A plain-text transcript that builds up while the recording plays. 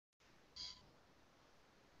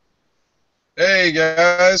Hey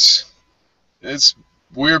guys, it's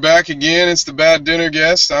we're back again. It's the Bad Dinner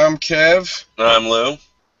Guest. I'm Kev, I'm Lou.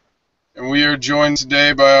 and we are joined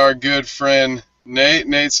today by our good friend Nate.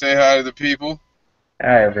 Nate, say hi to the people.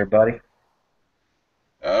 Hi, everybody.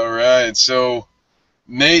 All right, so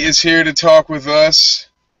Nate is here to talk with us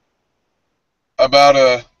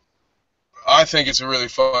about I think it's a really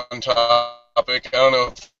fun topic. I don't know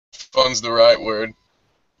if fun's the right word,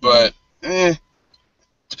 but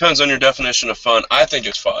Depends on your definition of fun. I think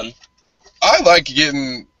it's fun. I like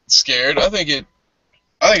getting scared. I think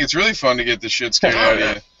it's really fun to get the shit scared out of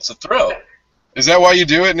you. It's a thrill. Is that why you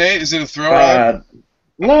do it, Nate? Is it a thrill ride?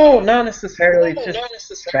 No, not necessarily. It's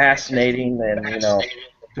just fascinating, and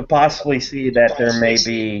to possibly see that there may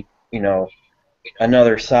be,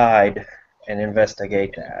 another side and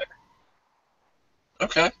investigate that.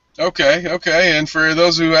 Okay. And for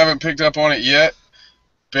those who haven't picked up on it yet,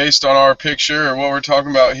 based on our picture, or what we're talking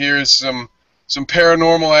about here is some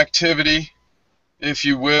paranormal activity, if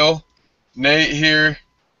you will. Nate here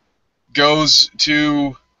goes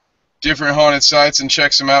to different haunted sites and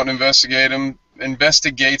checks them out and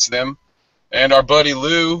investigates them. And our buddy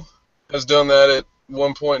Lou has done that at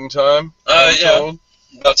one point in time. Yeah.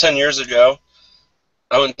 About 10 years ago,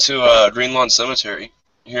 I went to Green Lawn Cemetery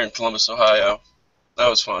here in Columbus, Ohio. That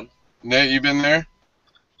was fun. Nate, you been there?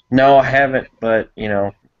 No, I haven't, but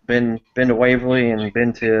been to Waverly and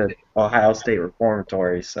been to Ohio State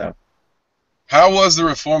Reformatory. So How was the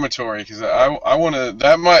reformatory? Because I want to.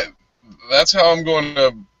 That's how I'm going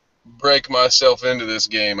to break myself into this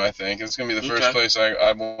game. I think it's going to be the first place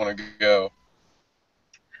I want to go.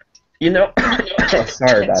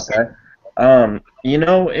 sorry about that.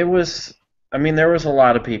 It was. I mean, there was a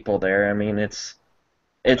lot of people there. I mean, it's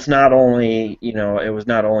not only it was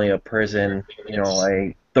not only a prison,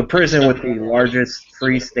 the prison with the largest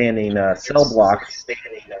freestanding cell block,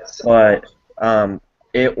 but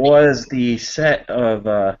it was the set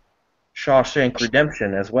of Shawshank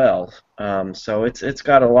Redemption as well. So it's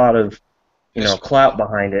got a lot of clout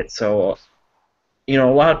behind it. So a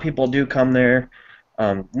lot of people do come there.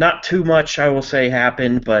 Not too much, I will say,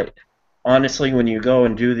 happened, but honestly, when you go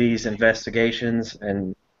and do these investigations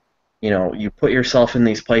and you put yourself in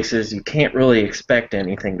these places, you can't really expect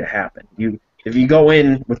anything to happen. If you go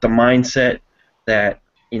in with the mindset that,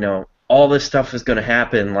 all this stuff is going to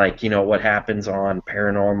happen, like, what happens on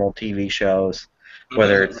paranormal TV shows,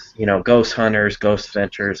 whether it's, ghost hunters, ghost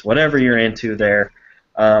adventures, whatever you're into there,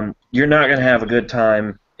 you're not going to have a good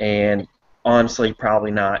time, and honestly,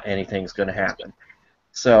 probably not anything's going to happen.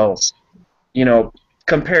 So,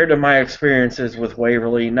 compared to my experiences with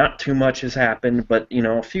Waverly, not too much has happened, but,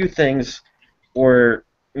 a few things were,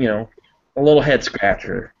 a little head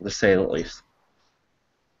scratcher, to say the least.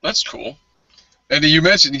 That's cool. And you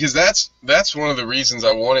mentioned, because that's one of the reasons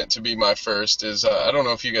I want it to be my first, is I don't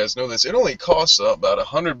know if you guys know this, it only costs about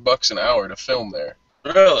 $100 an hour to film there.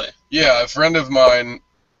 Really? Yeah, a friend of mine,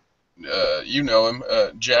 you know him,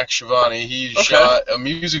 Jack Shivani, he shot a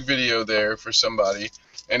music video there for somebody,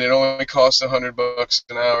 and it only costs $100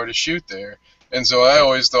 an hour to shoot there. And so I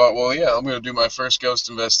always thought, well, yeah, I'm going to do my first ghost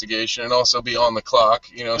investigation and also be on the clock,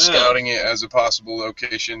 scouting it as a possible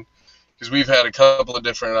location. Because we've had a couple of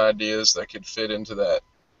different ideas that could fit into that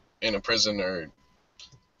in a prison or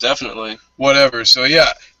definitely whatever. So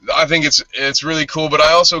yeah, I think it's really cool. But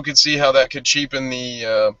I also could see how that could cheapen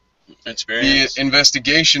the experience, the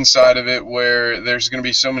investigation side of it, where there's going to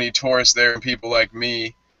be so many tourists there and people like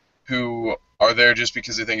me who are there just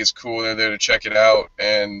because they think it's cool. They're there to check it out,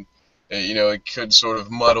 and it could sort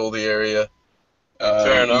of muddle the area,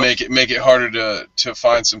 Fair enough. make it harder to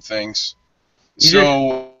find some things.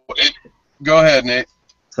 Go ahead, Nate.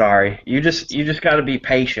 Sorry, you just got to be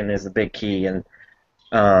patient is the big key, and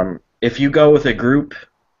if you go with a group,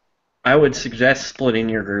 I would suggest splitting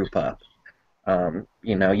your group up.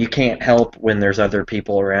 You can't help when there's other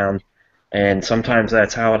people around, and sometimes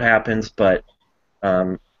that's how it happens. But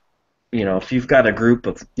if you've got a group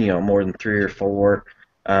of more than 3 or 4,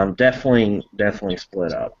 definitely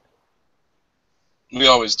split up. We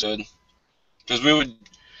always did, because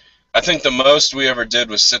I think the most we ever did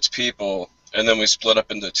was 6 people, and then we split up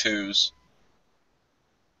into 2s.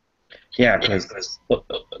 Yeah, because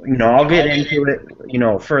I'll get into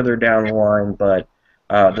it further down the line, but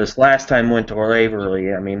this last time we went to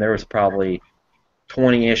Waverly, I mean, there was probably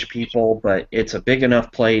 20-ish people, but it's a big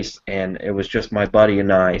enough place, and it was just my buddy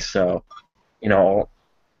and I, so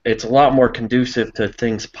it's a lot more conducive to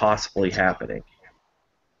things possibly happening.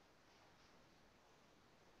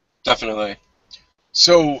 Definitely.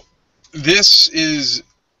 So this is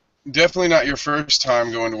definitely not your first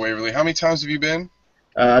time going to Waverly. How many times have you been?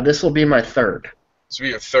 This will be my 3rd. This will be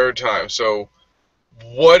your 3rd time. So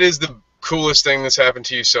what is the coolest thing that's happened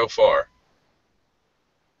to you so far?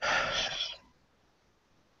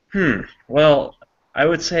 Well, I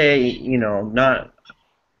would say, not.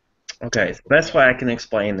 Okay, the best way I can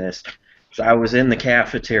explain this is I was in the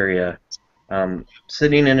cafeteria,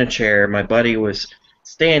 sitting in a chair. My buddy was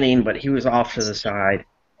standing, but he was off to the side.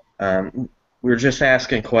 We were just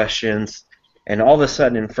asking questions, and all of a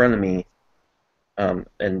sudden in front of me,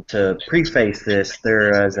 and to preface this,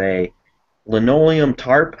 there is a linoleum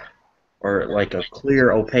tarp, or like a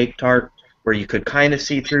clear opaque tarp, where you could kind of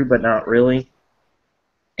see through, but not really.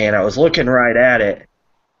 And I was looking right at it,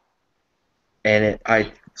 and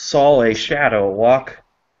I saw a shadow walk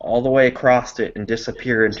all the way across it and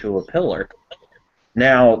disappear into a pillar.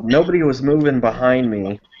 Now, nobody was moving behind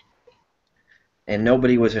me, and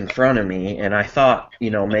nobody was in front of me, and I thought,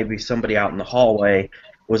 maybe somebody out in the hallway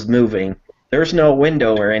was moving. There's no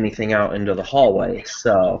window or anything out into the hallway,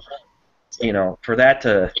 so, for that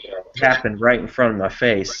to happen right in front of my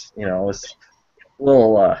face, it was a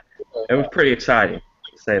little, it was pretty exciting,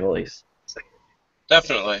 to say the least.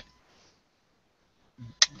 Definitely.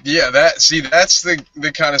 Yeah, that's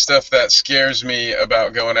the kind of stuff that scares me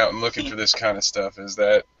about going out and looking for this kind of stuff, is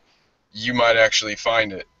that you might actually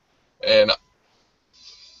find it, and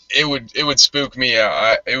it would spook me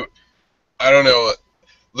out. I don't know,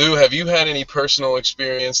 Lou. Have you had any personal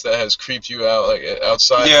experience that has creeped you out, like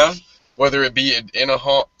outside? Yeah. Whether it be in a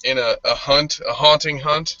haunting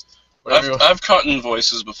hunt. I've caught in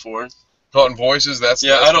voices before. Caught in voices. That's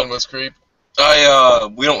one was creep. I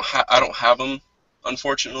don't have them,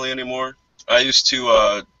 unfortunately, anymore. I used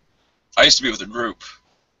to be with a group,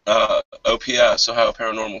 OPS, Ohio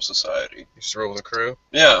Paranormal Society. Used to roll with a crew.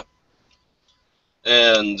 Yeah.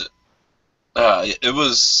 And it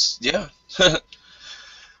was, yeah.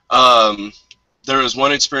 There was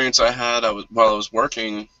one experience I had while I was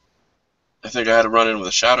working. I think I had to run in with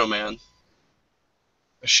a shadow man.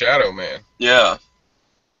 A shadow man? Yeah.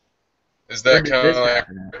 Is that kind of like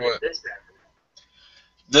what?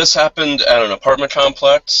 This happened at an apartment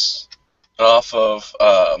complex off of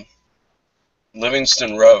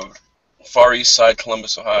Livingston Road, far east side,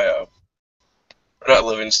 Columbus, Ohio. Or not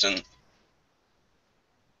Livingston.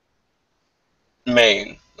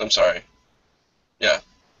 Maine. I'm sorry. Yeah.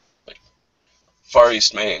 Like, far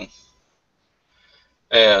east Maine.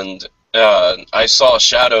 And I saw a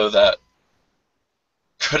shadow that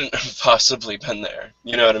couldn't have possibly been there.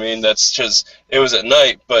 You know what I mean? That's just, it was at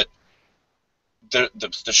night, but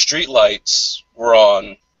the street lights were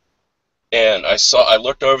on, and I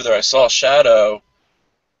looked over there, I saw a shadow,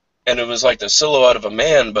 and it was like the silhouette of a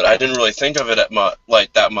man, but I didn't really think of it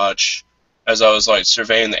that much as I was like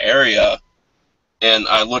surveying the area, and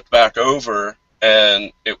I looked back over,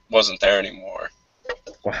 and it wasn't there anymore.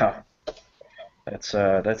 Wow.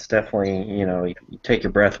 That's definitely, you take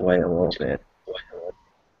your breath away a little bit.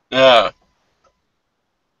 Yeah.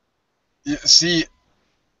 See,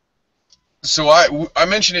 so I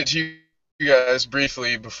mentioned it to you guys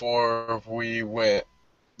briefly before we went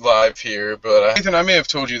live here, but Nathan, I may have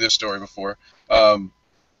told you this story before.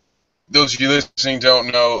 Those of you listening don't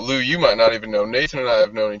know, Lou, you might not even know. Nathan and I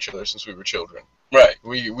have known each other since we were children. Right.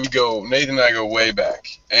 Nathan and I go way back.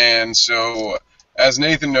 And so, as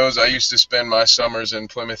Nathan knows, I used to spend my summers in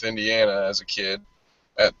Plymouth, Indiana as a kid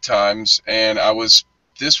at times, and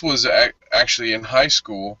this was actually in high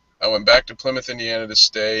school. I went back to Plymouth, Indiana to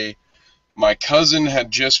stay. My cousin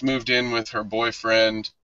had just moved in with her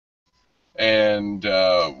boyfriend, and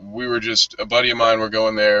a buddy of mine were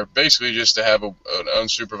going there basically just to have an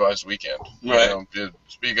unsupervised weekend. Right. To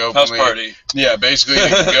speak openly. House party. Yeah, basically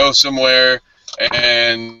to go somewhere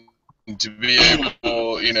and to be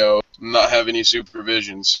able, not have any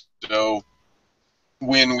supervisions. So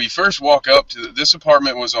when we first walk up to this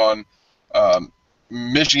apartment was on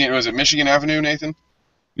Michigan. Was it Michigan Avenue, Nathan?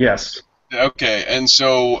 Yes. Okay, and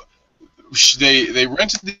so they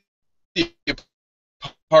rented the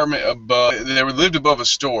apartment above. They lived above a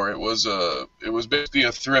store. It was basically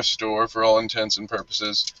a thrift store for all intents and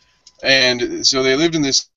purposes, and so they lived in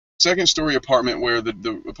this second-story apartment where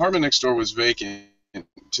the apartment next door was vacant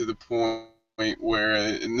to the point where,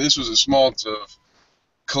 and this was a small of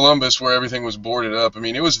Columbus where everything was boarded up. I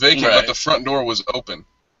mean, it was vacant, Right. but the front door was open.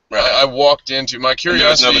 Right. I walked into my curiosity.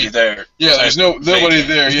 There's nobody there. Yeah, there's nobody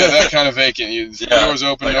there. Yeah, that kind of vacant. The door's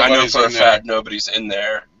open. Like, I know nobody's for a in there. fact nobo's in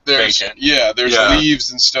there. There's Vacant. there's Yeah.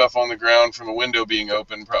 leaves and stuff on the ground from a window being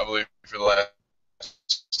open probably for the last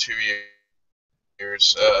 2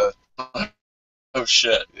 years. Oh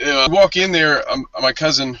shit. I walk in there. My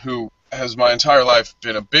cousin, who has my entire life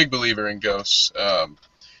been a big believer in ghosts,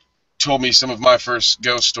 told me some of my first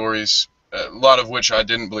ghost stories a lot of which I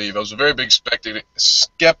didn't believe. I was a very big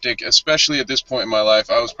skeptic, especially at this point in my life.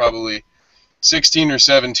 I was probably 16 or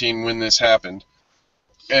 17 when this happened.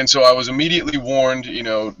 And so I was immediately warned,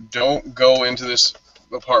 don't go into this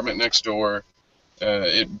apartment next door.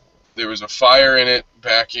 There was a fire in it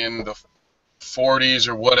back in the 40s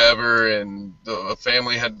or whatever, and a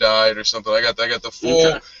family had died or something. I got the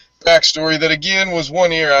full backstory that, again, was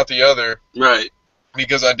one ear out the other. Right.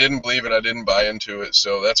 Because I didn't believe it, I didn't buy into it.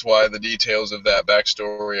 So that's why the details of that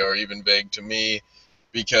backstory are even vague to me,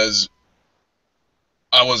 because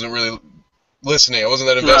I wasn't really listening. I wasn't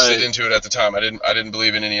that invested into it at the time. I didn't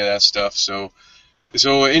believe in any of that stuff. So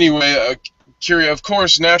anyway, curious. Of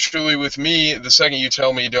course, naturally with me, the second you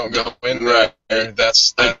tell me don't go in there,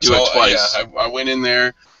 that's I do all. it twice. Yeah, I went in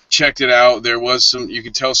there, checked it out. There was you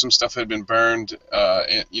could tell some stuff had been burned.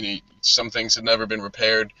 Some things had never been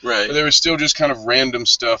repaired. Right. But there was still just kind of random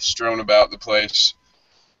stuff strewn about the place,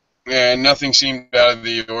 and nothing seemed out of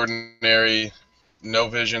the ordinary. No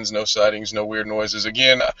visions, no sightings, no weird noises.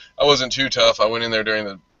 Again, I wasn't too tough. I went in there during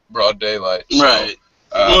the broad daylight. So, right.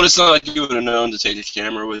 Well, it's not like you would have known to take a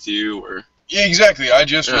camera with you, or. Yeah, exactly. I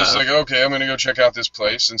just was like, okay, I'm going to go check out this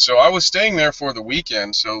place. And so I was staying there for the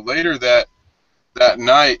weekend. So later that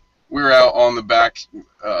night, we were out on the back.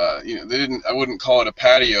 I wouldn't call it a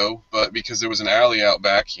patio, but because there was an alley out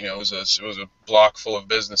back, it was a block full of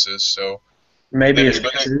businesses. So maybe a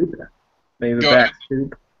stoop. Maybe a back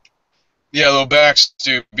stoop. Yeah, a little back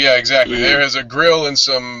stoop. Yeah, exactly. Mm-hmm. There is a grill and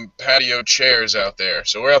some patio chairs out there.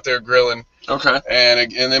 So we're out there grilling. Okay.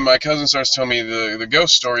 And then my cousin starts telling me the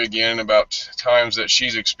ghost story again about times that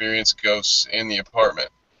she's experienced ghosts in the apartment.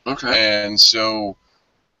 Okay. And so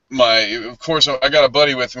of course, I got a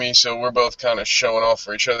buddy with me, so we're both kind of showing off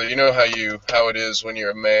for each other. You know how it is when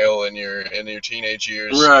you're a male and you're in your teenage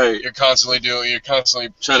years. Right. You're constantly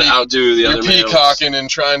trying to outdo the other males. You're peacocking and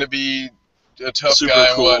trying to be a tough Super guy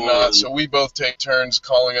and cool whatnot. So we both take turns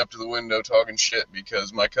calling up to the window talking shit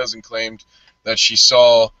because my cousin claimed that she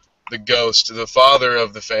saw the ghost, the father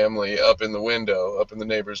of the family, up in the window, up in the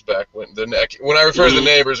neighbor's back window. When I refer to the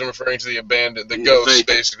neighbors, I'm referring to the ghost,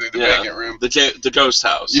 basically, the vacant room. The ghost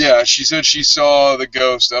house. Yeah, she said she saw the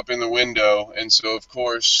ghost up in the window, and so, of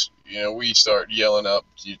course, we start yelling up,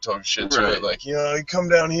 you talk shit to it, like, you come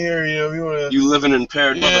down here, you want to... You live in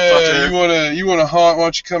impaired motherfucker. Yeah, you want to haunt, why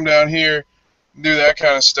don't you come down here, do that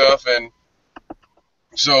kind of stuff, and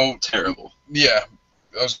so... Terrible. Yeah,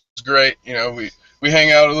 that was great, we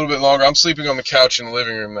hang out a little bit longer. I'm sleeping on the couch in the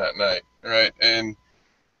living room that night, right? And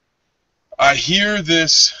I hear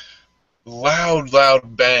this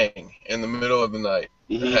loud bang in the middle of the night.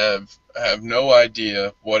 Mm-hmm. I have no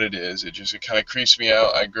idea what it is. It kind of creeps me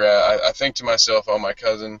out. I think to myself, oh, my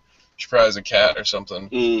cousin, she probably has a cat or something,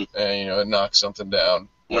 and it knocks something down.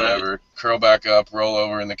 Whatever. Curl back up, roll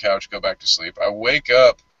over in the couch, go back to sleep. I wake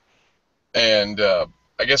up, and I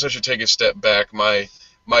guess I should take a step back. My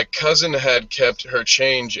cousin had kept her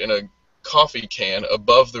change in a coffee can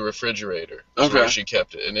above the refrigerator. That's where she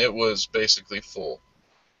kept it, and it was basically full.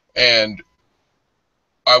 And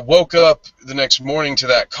I woke up the next morning to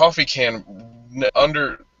that coffee can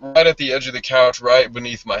right at the edge of the couch, right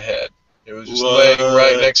beneath my head. It was just laying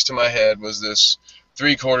right next to my head was this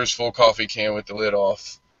 3/4 full coffee can with the lid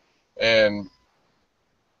off. And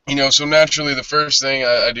so naturally the first thing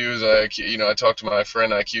I do is I talk to my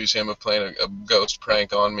friend. I accuse him of playing a ghost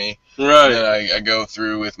prank on me. Right. And then I go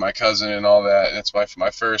through with my cousin and all that. It's my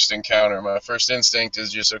first encounter. My first instinct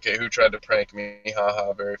is just, okay, who tried to prank me?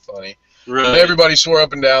 Ha, very funny. Right. And everybody swore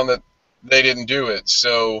up and down that they didn't do it.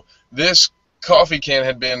 So this coffee can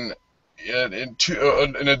had been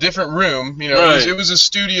in a different room. It was a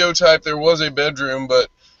studio type. There was a bedroom, but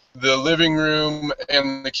the living room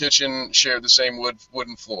and the kitchen shared the same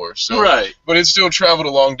wooden floor. So, but it still traveled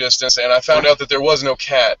a long distance, and I found out that there was no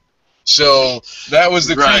cat. So that was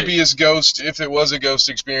the creepiest ghost, if it was a ghost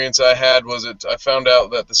experience I had, I found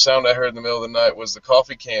out that the sound I heard in the middle of the night was the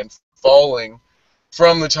coffee can falling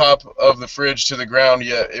from the top of the fridge to the ground,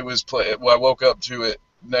 yet it was I woke up to it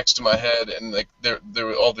next to my head, and there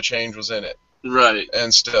all the change was in it. Right.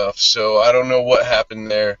 And stuff. So I don't know what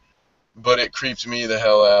happened there, but it creeped me the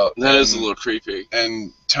hell out. That is a little creepy.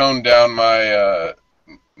 And toned down my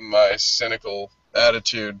my cynical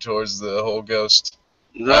attitude towards the whole ghost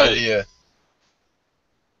idea.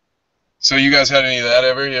 So you guys had any of that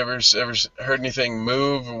ever? You ever heard anything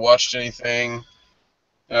move or watched anything?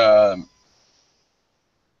 Lou,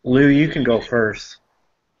 you can go first.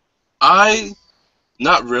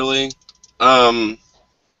 Not really. Not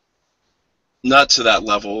to that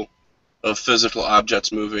level of physical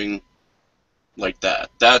objects moving like that.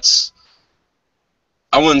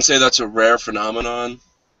 I wouldn't say that's a rare phenomenon.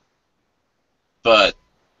 but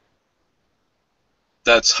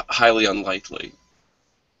that's highly unlikely.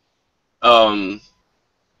 I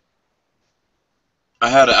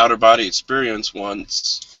had an outer body experience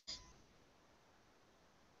once.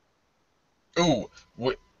 Ooh,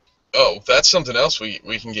 that's something else we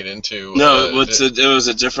can get into. No, it was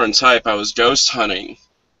a different type. I was ghost hunting,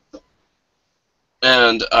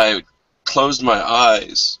 and I closed my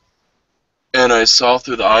eyes, and I saw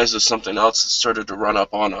through the eyes of something else that started to run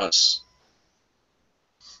up on us.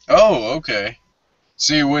 Oh, okay.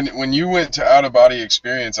 See, when you went to out of body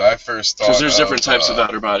experience, I first thought because there's different types of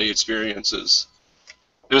outer body experiences.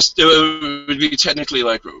 It would be technically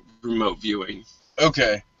like remote viewing.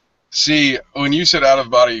 Okay. See, when you said out of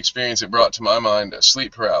body experience, it brought to my mind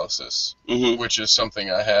sleep paralysis, which is something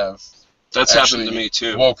I have. That's happened to me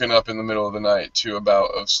too. Woken up in the middle of the night to a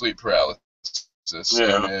bout of sleep paralysis,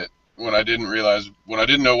 and when I didn't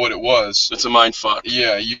know what it was. It's a mind fuck.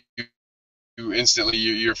 Yeah, you instantly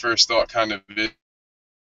your first thought kind of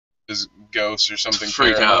is ghosts or something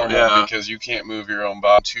freak out, because you can't move your own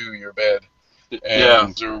body to your bed.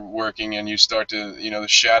 And you're working, and you start to, the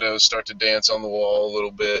shadows start to dance on the wall a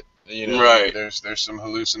little bit. Right. There's some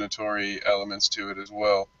hallucinatory elements to it as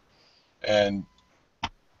well, and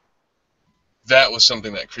that was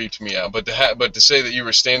something that creeped me out. But to say that you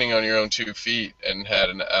were standing on your own 2 feet and had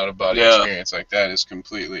an out of body experience like that is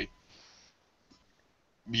completely.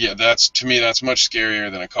 Yeah, to me that's much scarier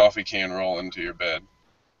than a coffee can roll into your bed.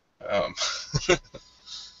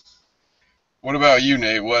 What about you,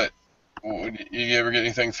 Nate? You ever get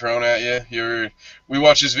anything thrown at you? We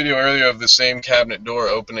watched this video earlier of the same cabinet door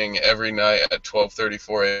opening every night at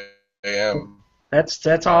 12:34 a.m.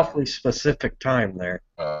 That's awfully specific time there.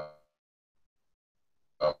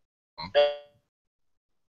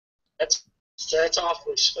 That's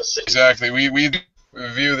awfully specific. Exactly. We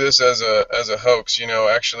view this as a hoax.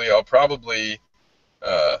 Actually, I'll probably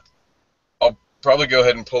go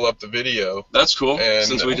ahead and pull up the video. That's cool,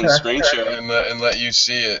 since we can screen share and let you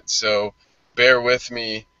see it. So bear with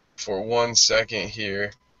me for 1 second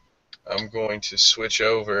here. I'm going to switch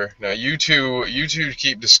over. Now you two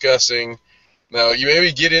keep discussing. Now you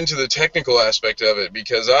maybe get into the technical aspect of it,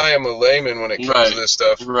 because I am a layman when it comes to this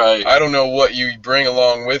stuff. Right. I don't know what you bring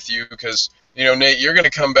along with you, because Nate, you're going to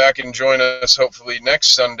come back and join us hopefully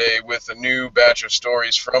next Sunday with a new batch of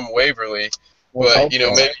stories from Waverly. But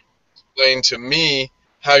maybe explain to me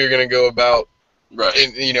how you're going to go about,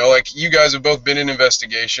 like you guys have both been in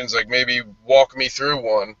investigations, like maybe walk me through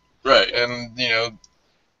one, and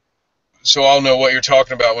so I'll know what you're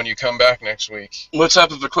talking about when you come back next week. What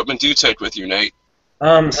type of equipment do you take with you, Nate?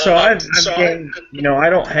 So I've gained, I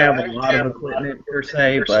don't have a lot of equipment per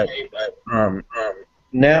se, but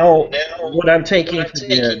now what I'm taking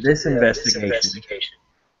to this investigation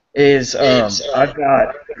is I've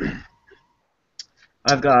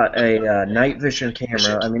got a night vision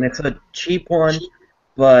camera. I mean, it's a cheap one,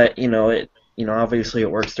 but obviously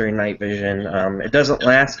it works during night vision. It doesn't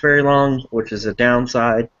last very long, which is a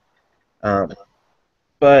downside. But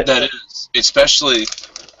that is, especially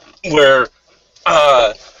where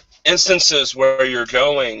instances where you're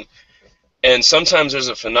going, and sometimes there's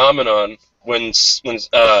a phenomenon when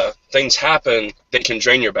things happen, they can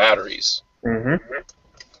drain your batteries.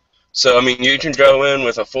 So I mean, you can go in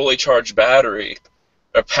with a fully charged battery,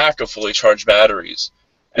 a pack of fully charged batteries,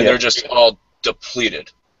 and they're just all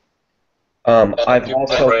depleted. I've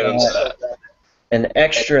also got an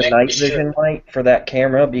extra night vision light for that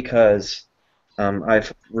camera, because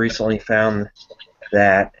I've recently found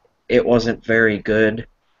that it wasn't very good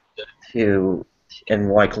in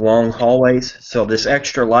like long hallways. So this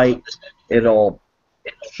extra light, it'll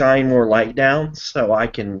shine more light down so I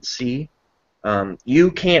can see.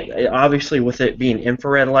 You can't, obviously with it being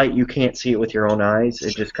infrared light, you can't see it with your own eyes.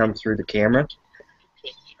 It just comes through the camera.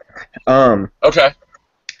 Okay.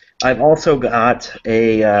 I've also got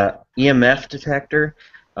a EMF detector.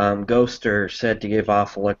 Ghosts are said to give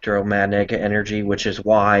off electromagnetic energy, which is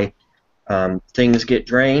why things get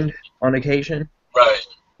drained on occasion. Right.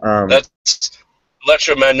 That's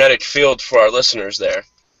electromagnetic field for our listeners there.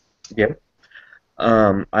 Yep.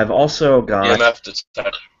 I've also got EMF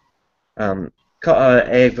detector.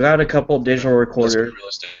 I've got a couple digital recorders.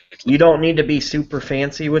 You don't need to be super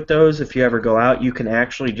fancy with those. If you ever go out, you can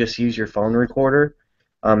actually just use your phone recorder.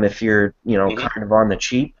 If you're, kind of on the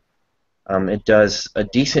cheap, it does a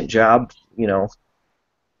decent job.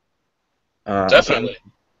 Definitely.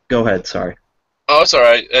 Go ahead. Sorry. Oh, it's all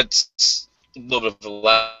right. It's a little bit of a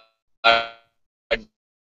lag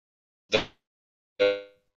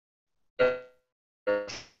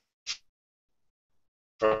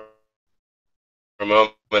for a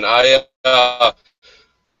moment.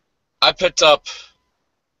 I picked up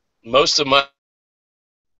most of my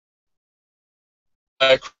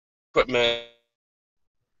equipment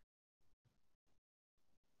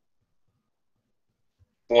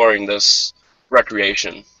exploring this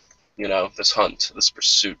recreation, this hunt, this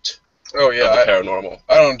pursuit Oh of yeah, the paranormal.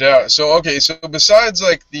 I don't doubt it. So okay, so besides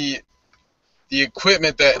like the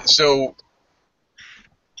equipment that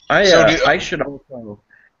I should also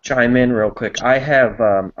chime in real quick. I have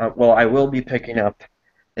well, I will be picking up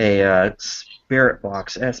a Spirit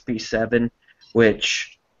Box SB7,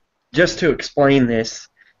 which, just to explain this,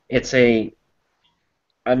 it's a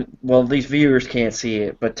well, these viewers can't see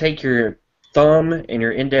it, but take your thumb and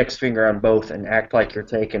your index finger on both and act like you're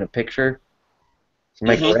taking a picture.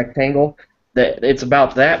 Make a rectangle. That it's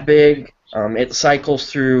about that big. It cycles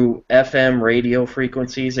through FM radio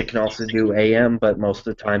frequencies. It can also do AM, but most of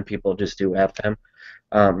the time people just do FM.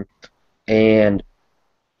 And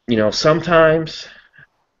sometimes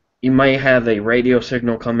you might have a radio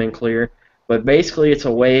signal come in clear, but basically it's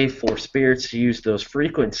a way for spirits to use those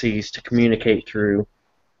frequencies to communicate through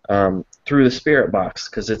the Spirit Box,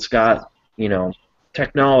 because it's got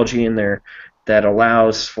technology in there that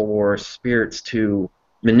allows for spirits to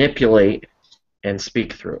manipulate and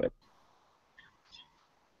speak through it.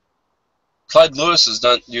 Clyde Lewis has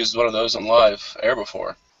used one of those on live air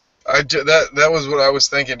before. That was what I was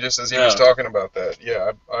thinking just as he was talking about that.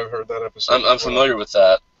 Yeah, I've heard that episode. I'm familiar with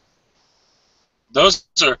that. Those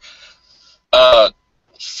are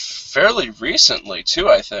fairly recently too,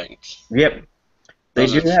 I think. Yep, they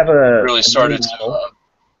do have a really started to.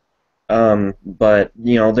 But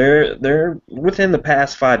they're within the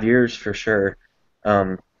past 5 years for sure.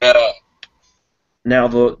 Yeah. Now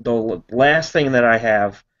the last thing that I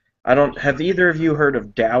have have either of you heard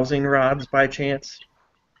of dowsing rods by chance?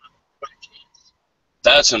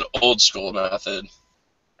 That's an old school method.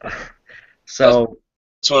 So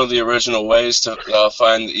it's one of the original ways to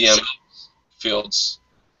find the EM fields.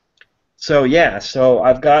 So yeah,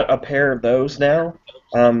 I've got a pair of those now.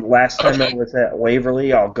 Last time I was at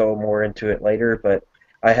Waverly, I'll go more into it later, but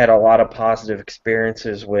I had a lot of positive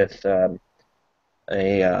experiences with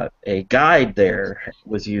a guide there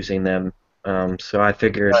was using them. So I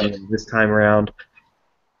figured this time around,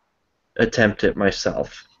 attempt it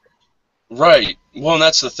myself. Right. Well, and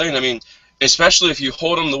that's the thing. I mean, especially if you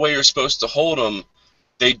hold them the way you're supposed to hold them,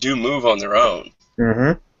 they do move on their own.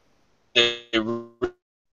 Mm-hmm. They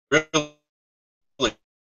really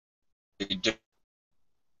do.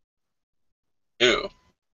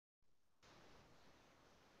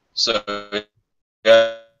 So,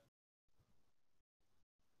 yeah,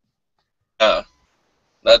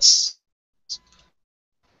 that's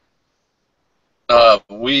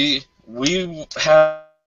we have.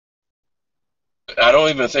 I don't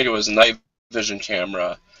even think it was a night vision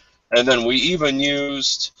camera, and then we even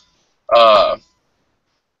used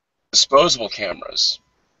disposable cameras.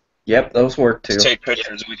 Yep, those work too. To take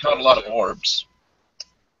pictures. We caught a lot of orbs.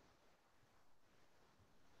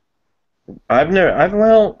 I've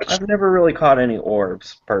never really caught any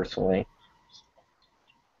orbs personally.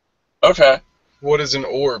 Okay. What is an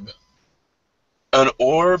orb? An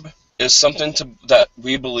orb is something that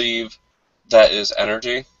we believe that is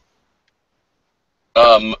energy.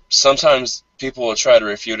 Sometimes people will try to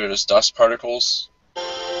refute it as dust particles.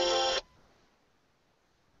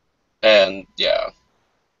 And yeah.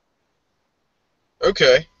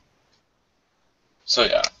 Okay. So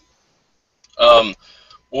yeah.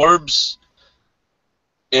 Orbs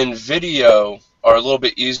in video are a little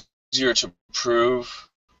bit easier to prove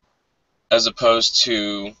as opposed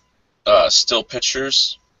to still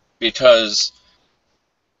pictures, because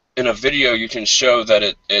in a video you can show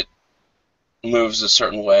that it moves a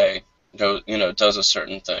certain way, does a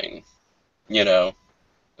certain thing,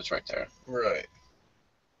 it's right there. Right.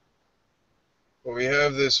 Well, we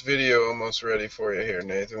have this video almost ready for you here,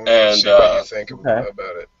 Nathan. Let's see what you think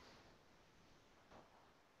about it.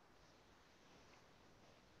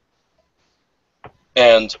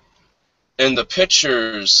 And in the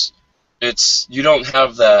pictures, you don't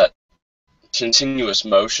have that continuous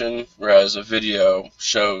motion, whereas a video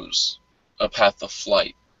shows a path of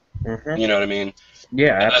flight. Mm-hmm. You know what I mean?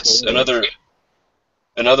 Yeah, and absolutely. That's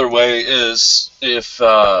another way is if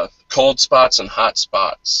cold spots and hot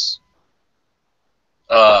spots.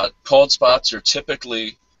 Cold spots are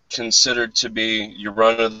typically considered to be your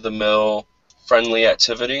run-of-the-mill friendly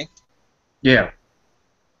activity. Yeah.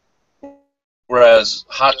 Whereas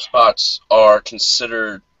hot spots are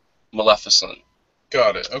considered maleficent.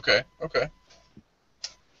 Got it. Okay.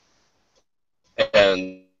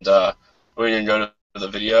 And we're going to go to the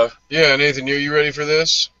video. Yeah, Nathan, you ready for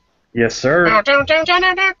this? Yes, sir. Alright.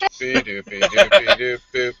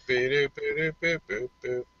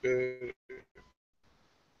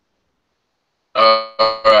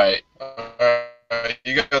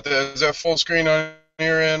 You got that? Is that full screen on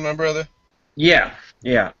your end, my brother? Yeah,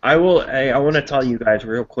 yeah. I want to tell you guys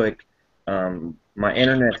real quick. My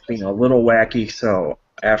internet's being a little wacky, so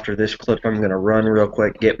after this clip, I'm gonna run real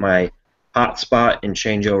quick, get my hotspot, and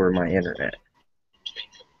change over my internet.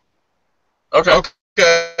 Okay. Okay.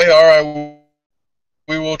 All right.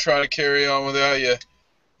 We will try to carry on without you.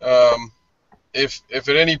 If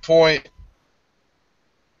at any point,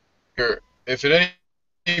 if at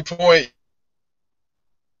any point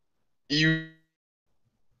you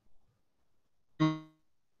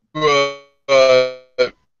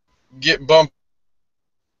get bumped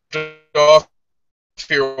off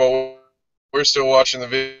here while we're still watching the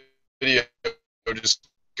video, just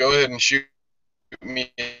go ahead and shoot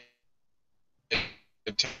me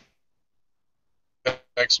a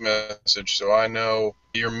text message so I know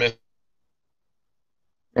you're missing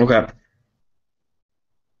Okay.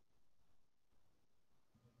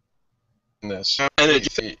 this. And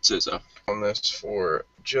it says so. On this for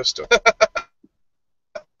just a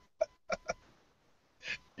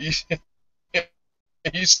you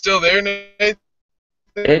still there, Nate?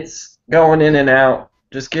 It's going in and out.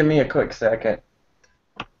 Just give me a quick second.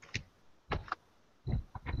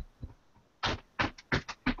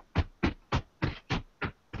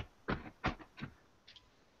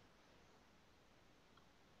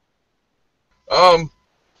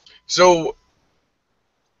 So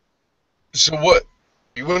what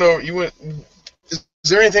you went over? Is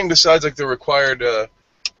there anything besides like the required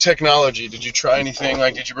technology? Did you try anything?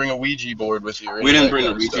 Like, did you bring a Ouija board with you? Or We didn't anything bring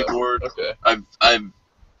like a that Ouija stuff? board. Okay. I've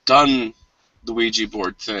done the Ouija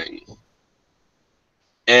board thing,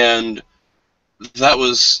 and that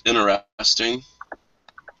was interesting.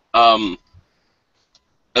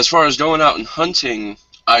 As far as going out and hunting,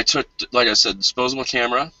 I took, like I said, disposable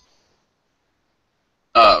camera,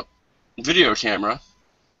 video camera,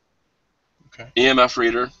 Okay. EMF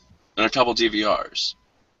reader, and a couple DVRs.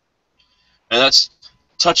 And that's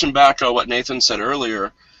touching back on what Nathan said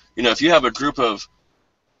earlier. You know, if you have a group of,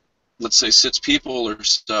 let's say, 6 people or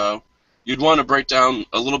so, you'd want to break down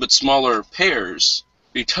a little bit smaller pairs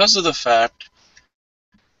because of the fact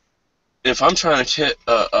if I'm trying to hit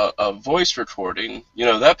a voice recording, you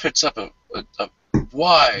know, that picks up a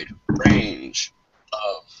wide range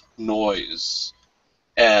of noise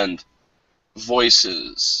and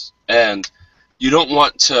voices, and you don't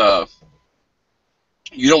want to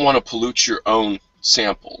pollute your own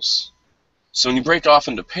samples. So when you break off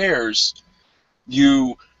into pairs,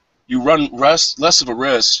 you run less of a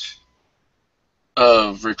risk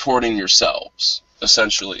of recording yourselves,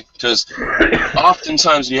 essentially, because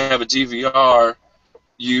oftentimes when you have a DVR,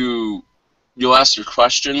 you'll ask your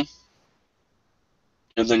question,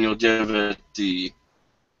 and then you'll give it the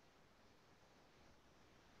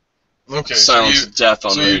silence of death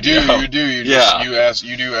on radio. You do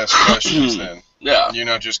ask questions then. Yeah. You're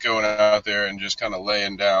not just going out there and just kind of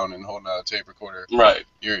laying down and holding out a tape recorder. Right.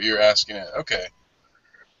 You're asking it. Okay.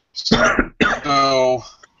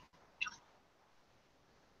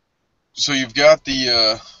 So you've got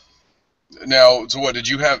the now. So what did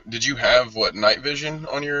you have? Did you have what, night vision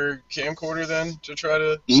on your camcorder then to try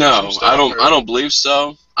to? No, I don't believe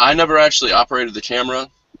so. I never actually operated the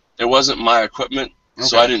camera. It wasn't my equipment,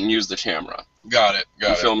 so I didn't use the camera. Got it.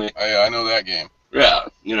 You feel me? I know that game. Yeah,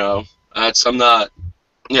 you know, I'm not.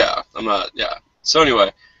 Yeah. So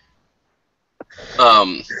anyway,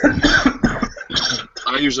 I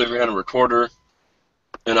usually ran a recorder,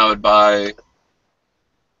 and I would buy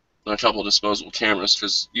a couple disposable cameras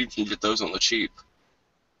because you can get those on the cheap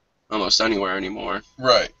almost anywhere anymore.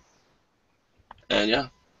 Right. And yeah.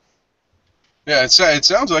 Yeah, it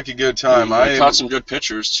sounds like a good time. I caught some good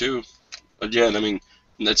pictures too. Again, I mean,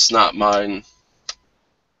 it's not mine.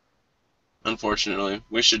 Unfortunately,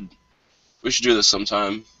 we should do this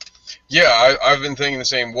sometime. Yeah, I've been thinking the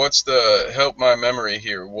same. What's the help my memory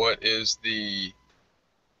here? What is the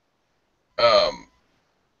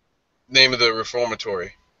name of the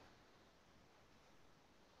reformatory?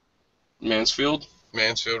 Mansfield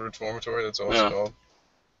Reformatory. That's all it's called.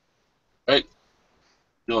 Right.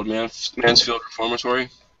 The old Mansfield Reformatory.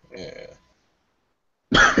 Yeah.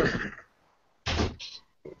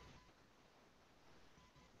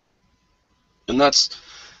 And that's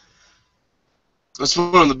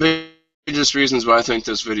one of the biggest reasons why I think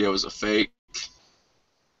this video is a fake.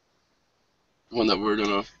 One that we're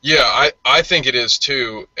gonna. Yeah, I think it is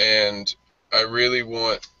too, and I really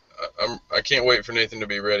want. I can't wait for Nathan to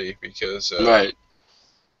be ready because right.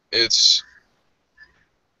 It's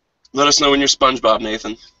Let us know when you're SpongeBob,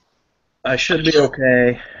 Nathan. I should be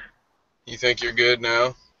okay. You think you're good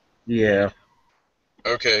now? Yeah.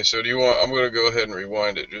 Okay, so do you want... I'm going to go ahead and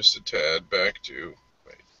rewind it just a tad back to...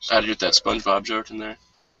 Wait, I'd get that SpongeBob joke in there.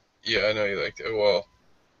 Yeah, I know you like that. Well,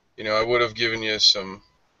 you know, I would have given you some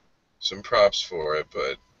props for it,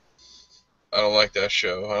 but I don't like that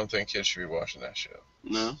show. I don't think kids should be watching that show.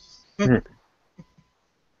 No?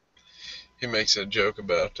 He makes a joke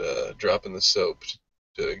about dropping the soap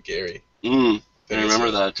to Gary. I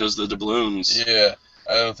remember that, because the doubloons. Yeah,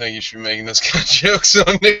 I don't think you should be making those kind of jokes on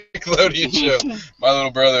Nickelodeon show. My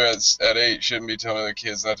little brother at 8 shouldn't be telling other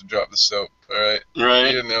kids not to drop the soap, alright? Right?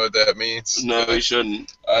 You didn't know what that means. No, he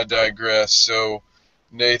shouldn't. I digress. So,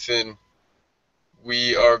 Nathan,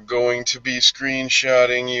 we are going to be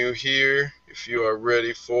screenshotting you here, if you are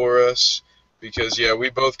ready for us. Because, yeah, we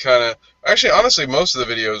both kind of... Actually, honestly, most of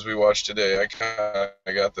the videos we watched today, I kind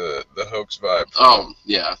of got the hoax vibe from. Oh,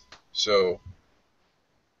 yeah. So,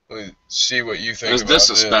 let me see what you think There's about this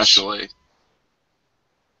this. especially.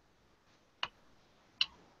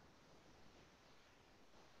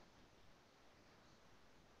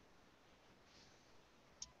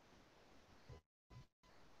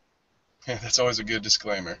 Yeah, that's always a good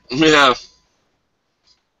disclaimer. Yeah.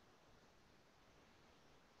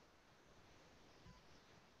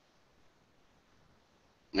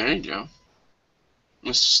 There you go.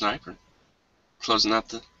 Mr. Sniper. Closing out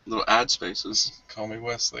the little ad spaces. Call me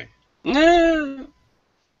Wesley. Nah.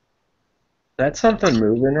 That's something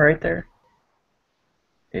moving right there.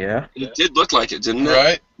 Yeah. It did look like it, didn't it?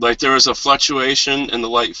 Right? Like there was a fluctuation in the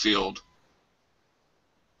light field.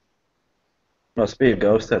 Must be a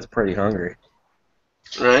ghost that's pretty hungry.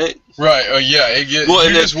 Right? Right. Oh, yeah. You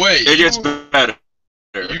just wait. It gets better.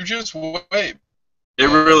 You just wait. It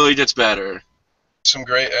really gets better. Some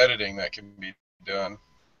great editing that can be done.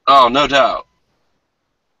 Oh, no doubt.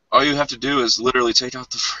 All you have to do is literally take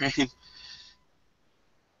out the frame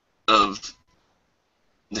of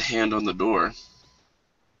the hand on the door.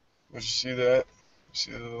 Did you see that?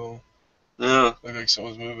 See the little... Yeah. Look like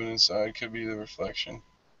someone's moving inside. Could be the reflection.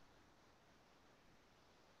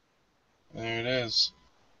 There it is.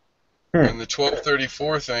 And the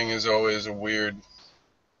 1234 thing is always a weird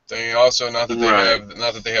thing. Also, not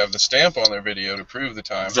that they have the stamp on their video to prove the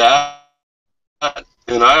time. That,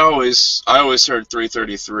 and I always heard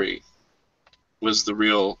 333 was the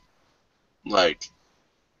real, like,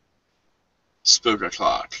 spook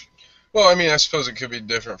o'clock. Well, I mean, I suppose it could be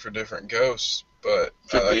different for different ghosts, but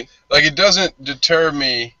Could be. like it doesn't deter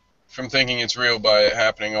me from thinking it's real by it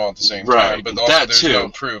happening all at the same time. But also, there's no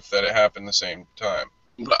proof that it happened the same time.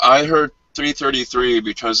 But I heard 333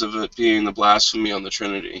 because of it being the blasphemy on the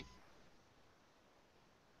Trinity.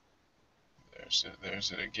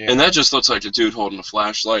 There's it again. And that just looks like a dude holding a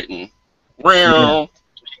flashlight and... Yeah.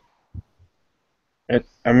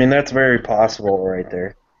 I mean, that's very possible right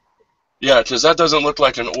there. Yeah, because that doesn't look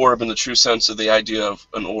like an orb in the true sense of the idea of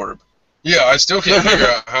an orb. Yeah, I still can't figure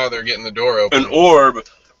out how they're getting the door open. An orb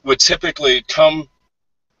would typically come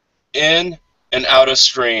in and out of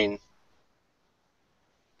screen.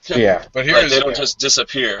 Yeah. But like they don't just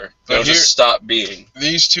disappear. They'll just stop being.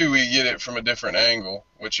 These two, we get it from a different angle,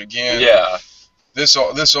 which again... Yeah. This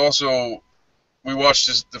also... We watched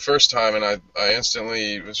this the first time, and I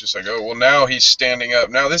instantly was just like, oh, well, now he's standing up.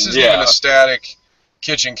 Now, this isn't even a static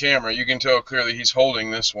kitchen camera. You can tell clearly he's holding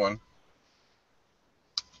this one.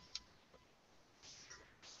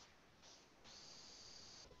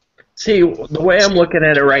 See, the way I'm looking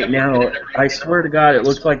at it right now, I swear to God, it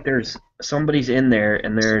looks like there's somebody's in there,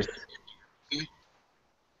 and there's...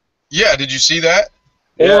 Yeah, did you see that?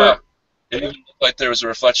 Yeah. It even looked like there was a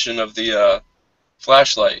reflection of the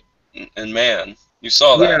flashlight in man. You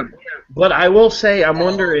saw that. Yeah, but I will say, I'm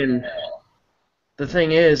wondering... The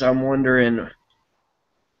thing is, I'm wondering...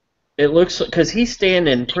 It looks... Because he's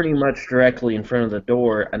standing pretty much directly in front of the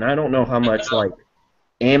door, and I don't know how much, like,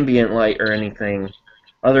 ambient light or anything...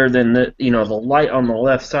 Other than the the light on the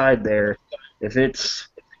left side there, if it's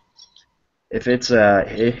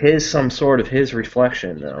some sort of his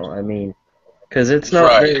reflection though, I mean, because it's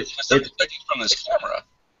not right. very, it's from this camera,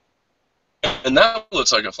 and that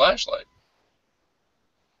looks like a flashlight.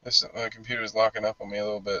 This computer's locking up on me a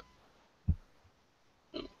little bit.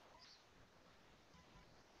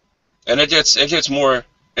 And it gets more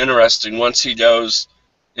interesting once he goes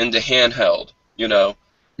into handheld. Yeah. I'm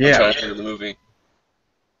trying to think of the movie.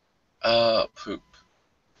 Poop.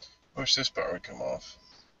 Wish this part would come off.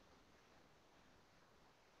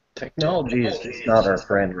 Technology is just not our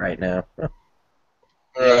friend right now.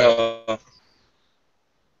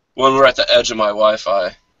 When we're at the edge of my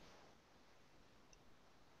Wi-Fi.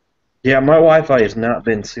 Yeah, my Wi-Fi has not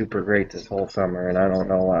been super great this whole summer, and I don't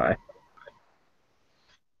know why.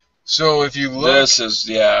 So if you look, This is,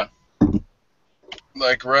 yeah.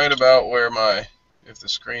 like right about where if the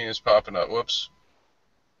screen is popping up, whoops,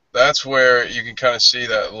 that's where you can kind of see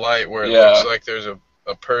that light where it looks Yeah. like there's a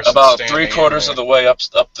person About standing in 3/4 there. of the way up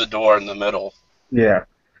the door in the middle. Yeah,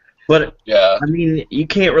 but Yeah. I mean, you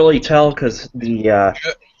can't really tell because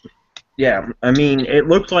yeah, I mean, it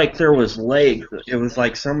looked like there was legs. It was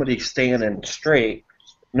like somebody standing straight,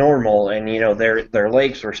 normal, and their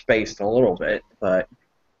legs were spaced a little bit, but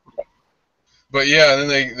But yeah, and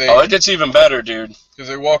then Oh, it gets even better, dude. because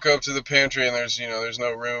they walk up to the pantry and there's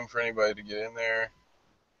no room for anybody to get in there.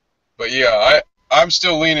 But yeah, I'm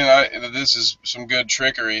still leaning that this is some good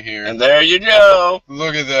trickery here. And there you go.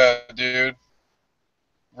 Look at that, dude.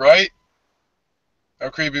 Right? How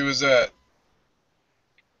creepy was that?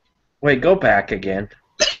 wait, go back again.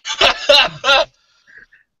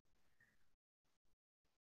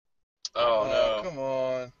 Oh, no. Come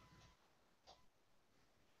on.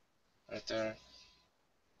 Right there.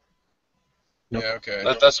 Nope. Yeah, okay.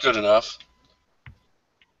 That's good enough.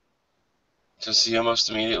 To see almost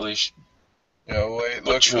immediately. Yeah, wait.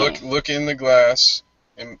 Which Look in the glass.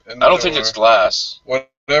 In the I don't think it's glass.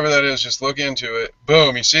 Whatever that is, just look into it.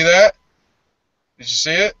 Boom. You see that? Did you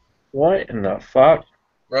see it? What in the fuck?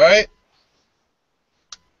 Right?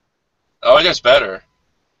 Oh, it gets better.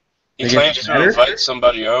 He It claims gets to better? invite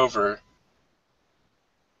somebody over.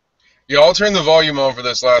 Yeah, I'll turn the volume on for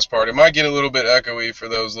this last part. It might get a little bit echoey for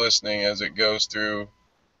those listening as it goes through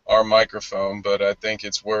our microphone, but I think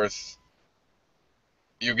it's worth.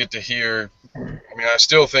 You get to hear. I mean, I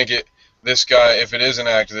still think this guy, if it is an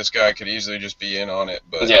act, this guy could easily just be in on it.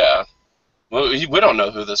 But Yeah. Well, we don't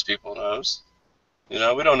know who this people knows. We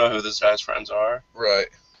don't know who this guy's friends are. right.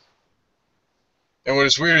 And what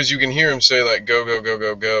is weird is you can hear him say like "go go go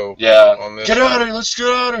go go." Yeah. On this. Get out of here! Let's get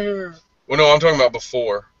out of here! Well, no, I'm talking about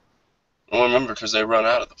before. Well, remember, because they run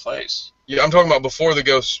out of the place. Yeah, I'm talking about before the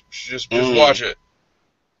ghost. Just watch it.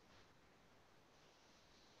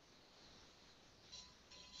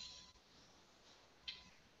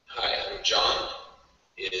 Hi, I'm John.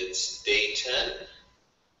 It's day 10,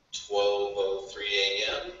 12:03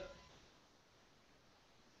 a.m.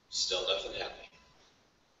 Still nothing happening.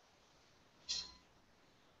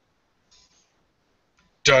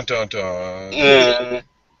 Dun dun dun.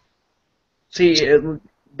 See,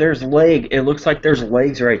 it looks like there's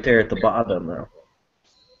legs right there at the bottom, though.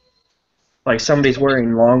 Like somebody's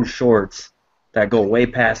wearing long shorts that go way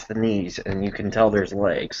past the knees, and you can tell there's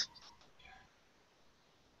legs.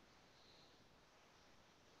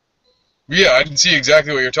 Yeah, I can see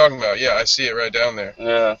exactly what you're talking about. Yeah, I see it right down there.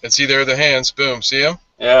 Yeah. And see, there are the hands. Boom. See them?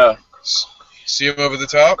 Yeah. See them over the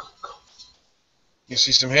top? You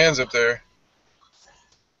see some hands up there.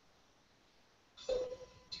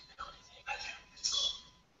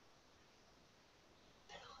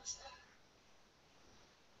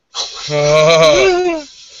 Oh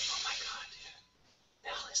my god, dude. The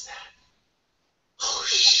hell is that? Oh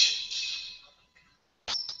shit.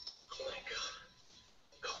 Oh my god.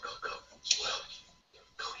 Go, go, go. Well,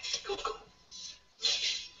 go, go, go.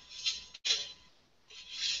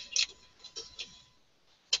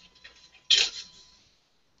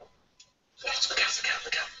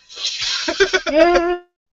 Look out.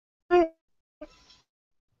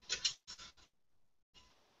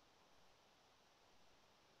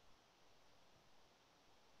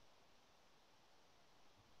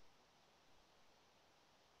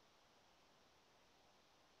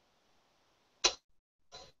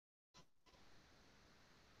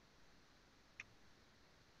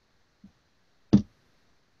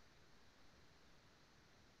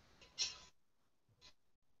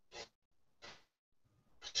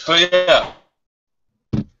 But yeah.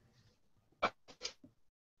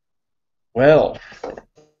 Well,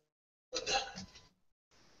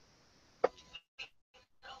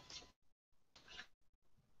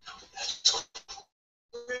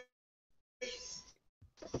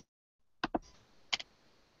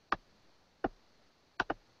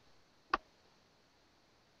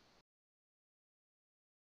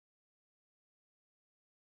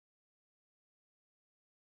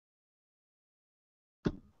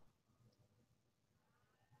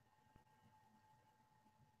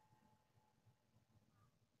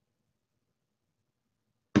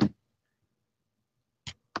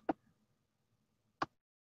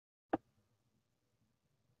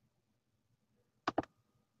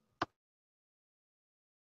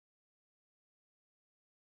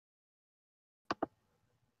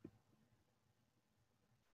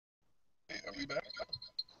 Are we back?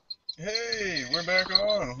 Hey, we're back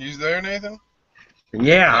on. You there, Nathan?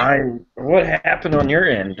 Yeah, what happened on your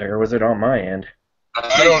end, or was it on my end? I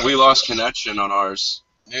think we lost connection on ours.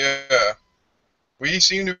 Yeah. We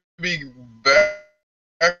seem to be back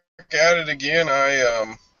at it again.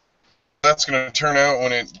 That's going to turn out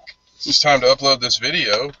when it's time to upload this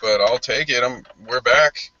video, but I'll take it. We're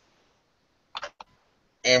back.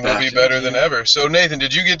 And we'll be better than ever. So, Nathan,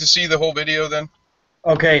 did you get to see the whole video then?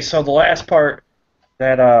 Okay, so the last part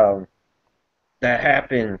that that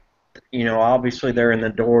happened, you know, obviously they're in the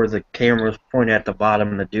door, the camera's pointing at the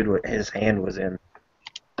bottom, the dude, his hand was in.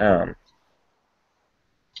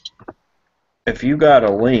 If you got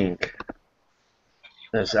a link,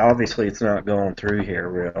 this obviously it's not going through here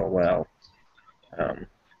real well.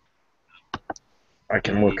 I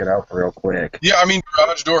can look it up real quick. Yeah, I mean,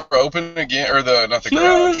 garage door open again, or not the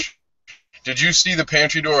garage. Did you see the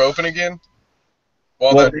pantry door open again?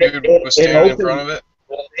 While that dude was standing in front of it?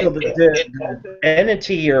 So the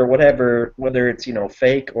entity or whatever, whether it's, you know,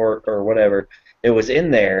 fake or whatever, it was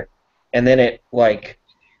in there, and then it, like,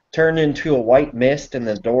 turned into a white mist and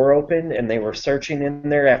the door opened, and they were searching in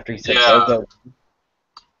there after he said, go.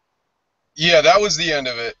 Yeah, that was the end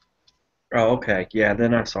of it. Oh, okay. Yeah,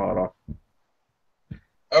 then I saw it all.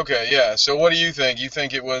 Okay, yeah. So what do you think? You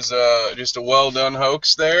think it was just a well-done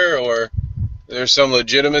hoax there, or there's some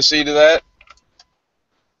legitimacy to that?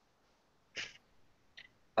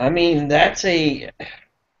 I mean, I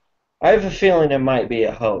have a feeling it might be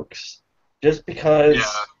a hoax. Just because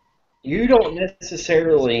you don't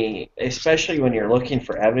necessarily, especially when you're looking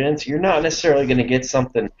for evidence, you're not necessarily going to get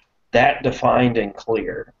something that defined and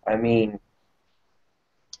clear. I mean...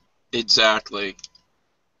 Exactly.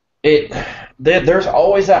 There's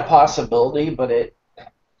always that possibility, but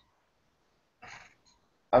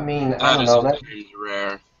I mean, I don't know. That's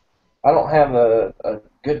rare. I don't have a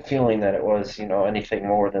good feeling that it was, you know, anything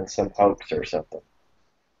more than some hoax or something.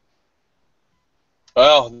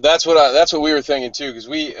 Well, that's what we were thinking too,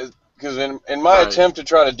 because in my attempt to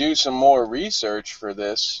try to do some more research for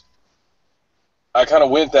this, I kind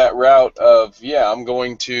of went that route of, I'm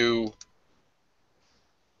going to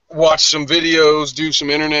watch some videos, do some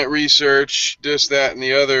internet research, this, that, and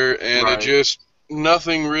the other, and it just,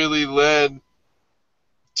 nothing really led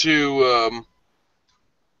to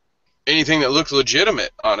anything that looked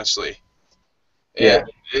legitimate, honestly. Yeah.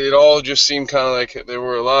 It all just seemed kind of like there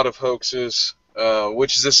were a lot of hoaxes,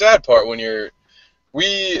 which is the sad part when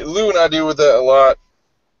Lou and I deal with that a lot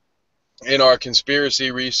in our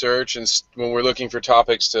conspiracy research and when we're looking for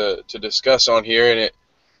topics to discuss on here, and it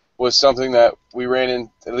was something that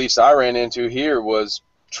at least I ran into here, was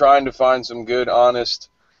trying to find some good, honest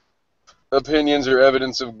opinions or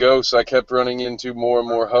evidence of ghosts. I kept running into more and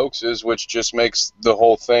more hoaxes, which just makes the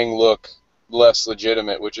whole thing look less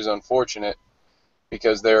legitimate, which is unfortunate,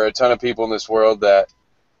 because there are a ton of people in this world that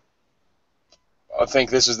I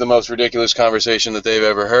think this is the most ridiculous conversation that they've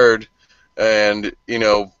ever heard, and, you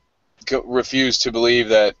know, refuse to believe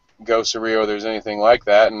that ghosts are real or there's anything like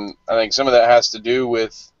that. And I think some of that has to do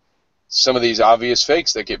with some of these obvious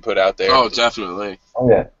fakes that get put out there. Oh, definitely. Oh,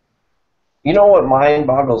 yeah. You know what mind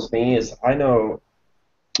boggles me is I know,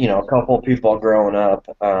 you know, a couple of people growing up,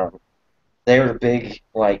 they were big,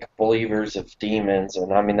 like, believers of demons,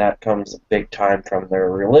 and I mean that comes big time from their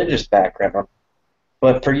religious background.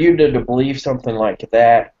 But for you to believe something like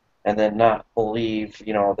that and then not believe,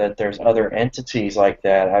 you know, that there's other entities like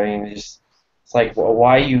that, I mean, it's like, well,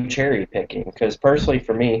 why are you cherry picking? Because personally,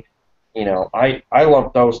 for me, you know, I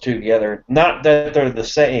lump those two together. Not that they're the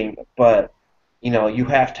same, but, you know, you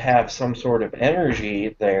have to have some sort of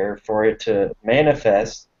energy there for it to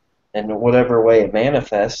manifest in whatever way it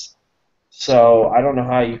manifests. So I don't know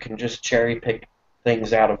how you can just cherry pick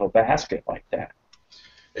things out of a basket like that.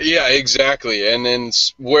 Yeah, exactly. And then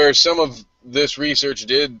where some of this research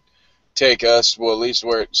did take us, well, at least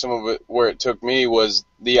where it took me, was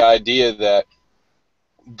the idea that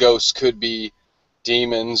ghosts could be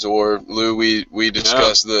demons, or Lou, we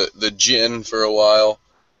discussed the jinn for a while.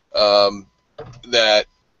 That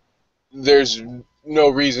there's no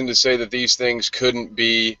reason to say that these things couldn't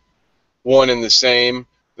be one and the same.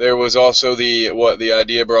 There was also the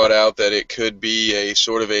idea brought out that it could be a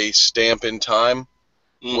sort of a stamp in time,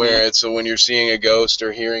 where it's when you're seeing a ghost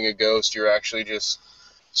or hearing a ghost, you're actually just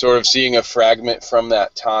sort of seeing a fragment from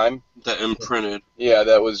that time. That imprinted. Yeah,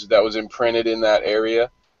 that was imprinted in that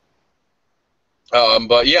area.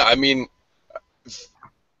 But yeah, I mean,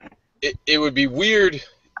 it would be weird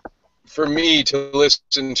for me to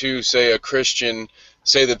listen to, say, a Christian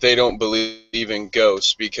say that they don't believe in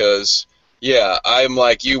ghosts, because, yeah, I'm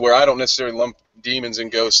like you, where I don't necessarily lump demons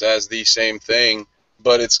and ghosts as the same thing,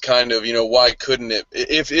 but it's kind of, you know, why couldn't it?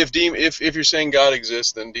 If you're saying God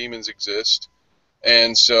exists, then demons exist.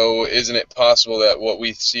 And so, isn't it possible that what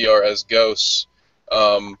we see are as ghosts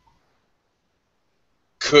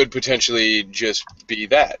could potentially just be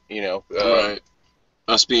that? Right.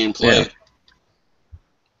 Us being played.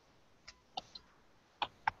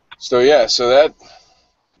 Yeah. So that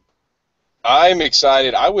I'm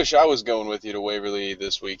excited. I wish I was going with you to Waverly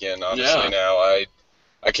this weekend. Honestly, Yeah. now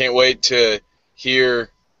I can't wait to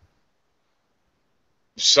hear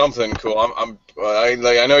something cool. I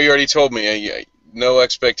know you already told me no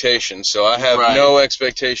expectations, so I have Right. no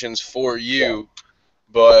expectations for you.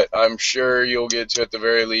 But I'm sure you'll get to, at the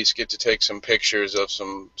very least, get to take some pictures of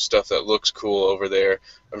some stuff that looks cool over there.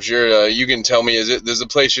 I'm sure you can tell me. Does the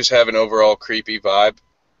place just have an overall creepy vibe?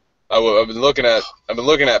 I've been looking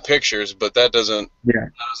at pictures, but that doesn't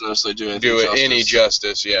That doesn't necessarily do anything do it justice. any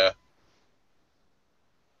justice. Yeah.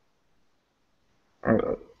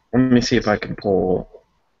 Let me see if I can pull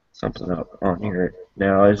something up on here.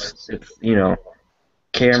 Now it's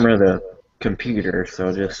camera to computer,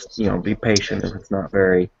 so just be patient if it's not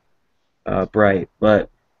very bright. But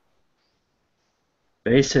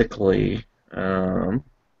basically, let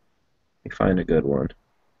me find a good one.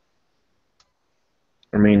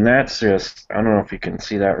 I mean, that's just, I don't know if you can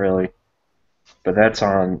see that really, but that's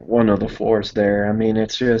on one of the floors there. I mean,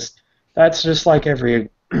 that's just like every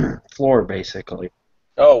floor basically.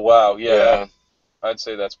 Oh wow, yeah. Yeah. I'd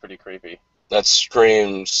say that's pretty creepy. That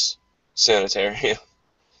screams sanitarium.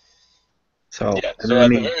 So, Yeah. and So I at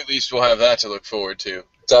mean, the very least, we'll have that to look forward to.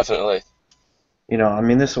 Definitely. I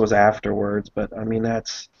mean, this was afterwards, but I mean,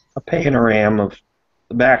 that's a panorama of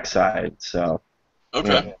the backside, so.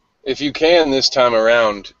 Okay. Yeah. If you can this time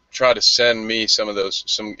around, try to send me some of those.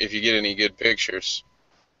 If you get any good pictures.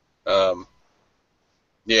 Yeah,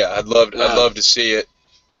 I'd love to see it.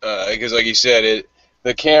 Because like you said,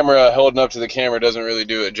 the camera holding up to the camera doesn't really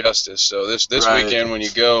do it justice. So this Right. weekend when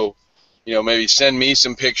you go, maybe send me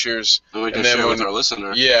some pictures. And we can And then share with when- our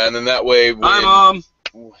listener. Yeah, and then that way Hi, Mom.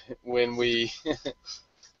 when we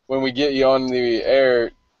when we get you on the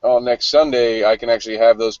air on next Sunday, I can actually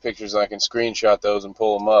have those pictures. And I can screenshot those and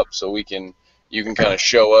pull them up, so you can kind of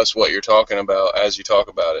show us what you're talking about as you talk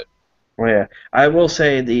about it. Well, yeah, I will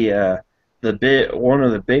say one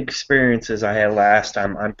of the big experiences I had last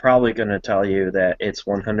time. I'm probably going to tell you that it's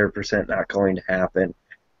 100% not going to happen.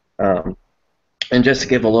 And just to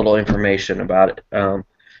give a little information about it,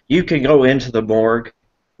 you can go into the morgue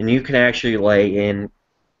and you can actually lay in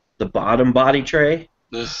the bottom body tray.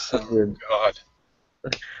 God.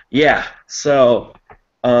 Yeah. So,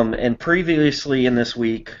 and previously in this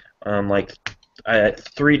week,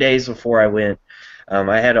 3 days before I went,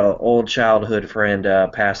 I had an old childhood friend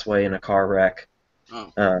pass away in a car wreck.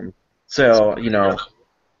 Oh. So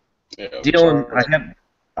Yeah, dealing, sorry.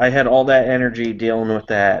 I had all that energy dealing with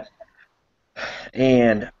that,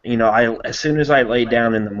 and as soon as I laid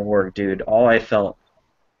down in the morgue, dude, all I felt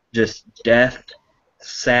just death,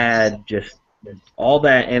 sad, just all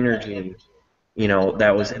that energy,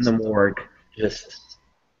 that was in the morgue, just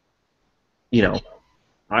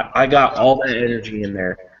I got all that energy in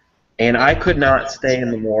there. And I could not stay in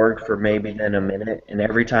the morgue for maybe then a minute, and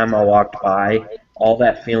every time I walked by, all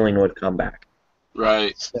that feeling would come back.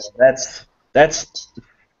 Right. So that's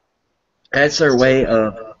their way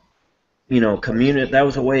of, communicate. That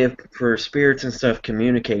was a way for spirits and stuff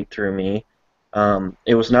communicate through me.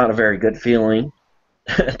 It was not a very good feeling,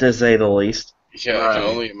 to say the least. Yeah, I can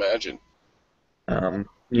only imagine.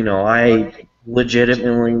 I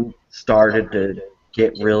legitimately started to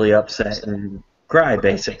get really upset and cry,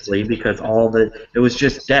 basically, because it was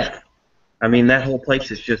just death. I mean, that whole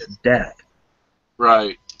place is just death.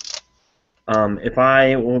 Right. If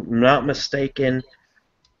I'm not mistaken,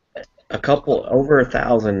 over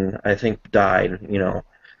 1,000, I think, died,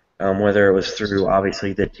 whether it was through,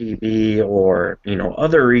 obviously, the TB or,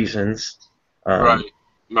 other reasons. Right.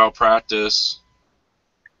 Malpractice.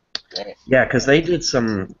 Yeah, because they did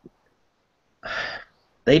some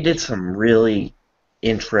really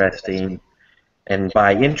interesting, and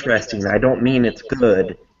by interesting, I don't mean it's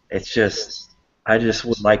good. It's just, I just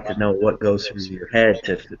would like to know what goes through your head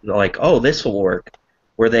to, like, oh, this will work.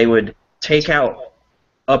 Where they would take out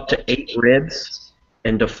up to 8 ribs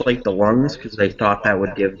and deflate the lungs because they thought that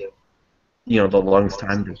would give, the lungs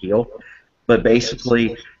time to heal. But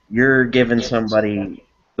basically, you're giving somebody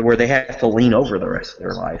where they have to lean over the rest of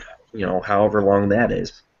their life, however long that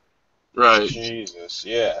is. Right. Jesus,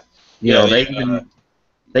 yeah.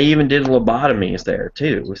 They even did lobotomies there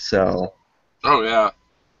too. So. Oh yeah.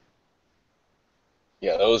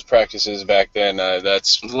 Yeah, those practices back then.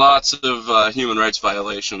 That's lots of human rights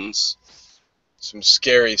violations. Some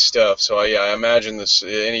scary stuff. So I imagine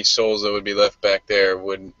any souls that would be left back there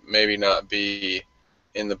would maybe not be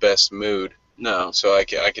in the best mood. No. So I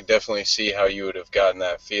could definitely see how you would have gotten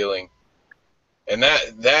that feeling. And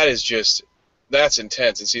that is just, that's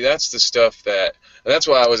intense. And see, that's the stuff that's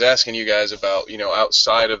why I was asking you guys about,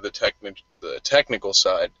 outside of the technical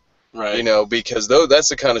side, Right. because that's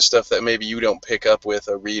the kind of stuff that maybe you don't pick up with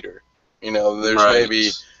a reader. There's Right.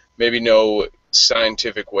 maybe no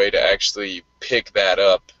scientific way to actually pick that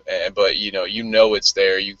up, but it's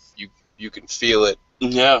there. You can feel it.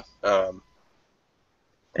 Yeah.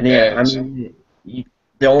 And yeah, I And mean,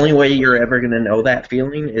 the only way you're ever going to know that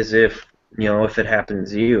feeling is if it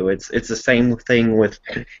happens to you. It's the same thing with,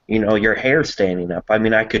 your hair standing up. I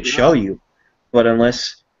mean, I could show you, but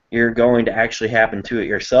unless you're going to actually happen to it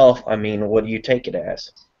yourself, I mean, what do you take it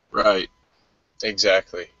as? Right.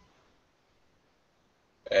 Exactly.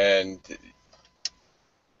 And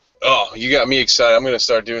you got me excited. I'm gonna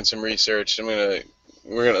start doing some research.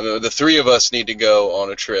 The three of us need to go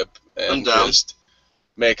on a trip and just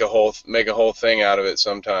make a whole thing out of it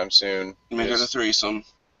sometime soon. Make it a threesome.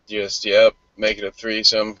 Make it a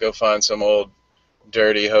threesome. Go find some old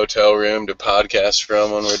dirty hotel room to podcast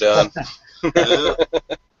from when we're done.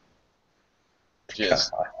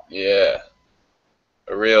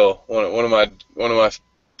 A real one of my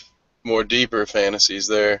more deeper fantasies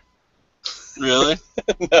there. Really?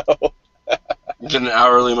 No. Get an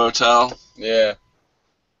hourly motel. Yeah.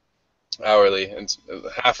 Hourly, and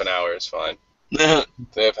half an hour is fine. What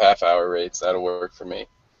They have half-hour rates. That'll work for me.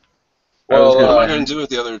 Well, am I going to do with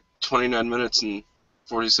the other 29 minutes and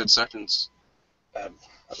 46 seconds?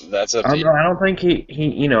 That's up I to don't you. know. I don't think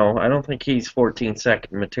I don't think he's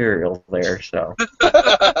 14-second material there. So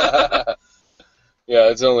Yeah,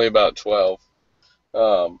 it's only about 12.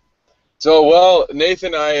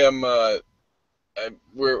 Nathan,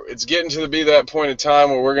 it's getting to be that point in time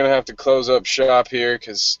where we're gonna have to close up shop here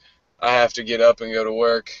because I have to get up and go to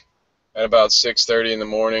work at about 6:30 in the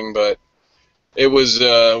morning. But we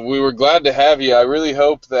were glad to have you. I really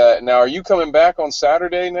hope that. Now, are you coming back on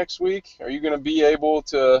Saturday next week? Are you gonna be able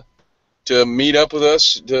to meet up with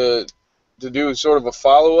us to do sort of a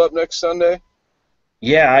follow-up next Sunday?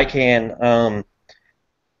 yeah, I can.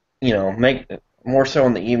 Make more so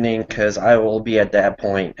in the evening because I will be at that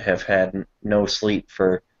point have had no sleep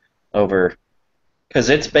for over. Because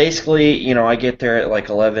it's basically, I get there at like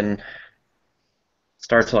 11,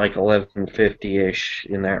 starts like 11:50-ish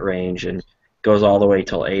in that range and goes all the way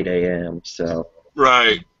till 8 a.m. So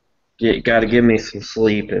Right. you got to give me some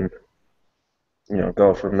sleep and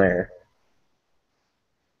go from there.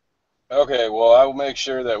 Okay, well, I will make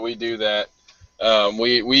sure that we do that.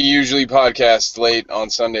 We usually podcast late on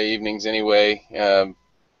Sunday evenings anyway.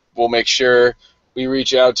 We'll make sure we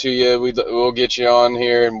reach out to you. We'll get you on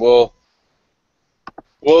here, and we'll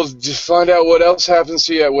just find out what else happens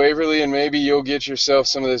to you at Waverly, and maybe you'll get yourself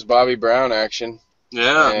some of this Bobby Brown action.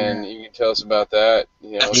 Yeah. And you can tell us about that.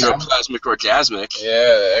 Ectoplasmic orgasmic.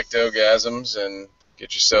 Yeah, ectogasms, and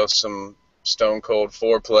get yourself some stone cold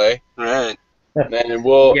foreplay. Right. And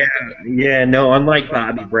we'll. Yeah, no, unlike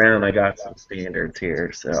Bobby Brown, I got some standards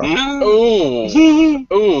here, so. Ooh, the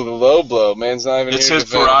low blow. Man's not even It's here his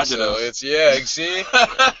to defend, prerogative. so see?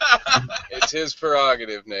 It's his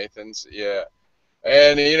prerogative, Nathan's. Yeah.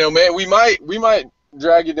 And, man, we might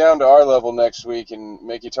drag you down to our level next week and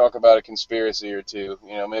make you talk about a conspiracy or two.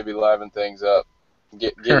 Maybe liven things up.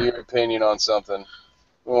 Get your opinion on something.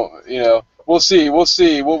 Well, we'll see.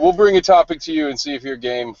 We'll bring a topic to you and see if you're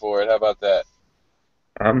game for it. How about that?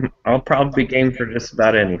 I'll probably be game for just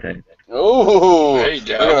about anything. Oh, There you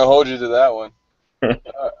go. we're gonna hold you to that one.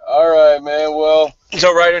 All right, man. Well,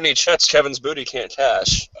 Don't write any checks Kevin's booty can't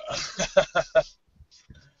cash.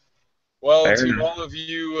 well, Fair to enough. all of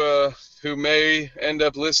you who may end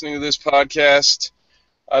up listening to this podcast,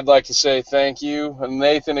 I'd like to say thank you. And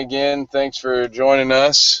Nathan, again, thanks for joining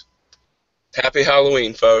us. Happy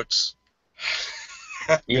Halloween, folks.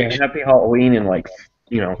 Yeah, happy Halloween in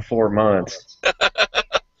 4 months.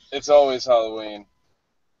 It's always Halloween.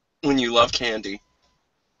 When you love candy.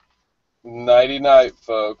 Nighty night,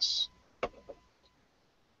 folks.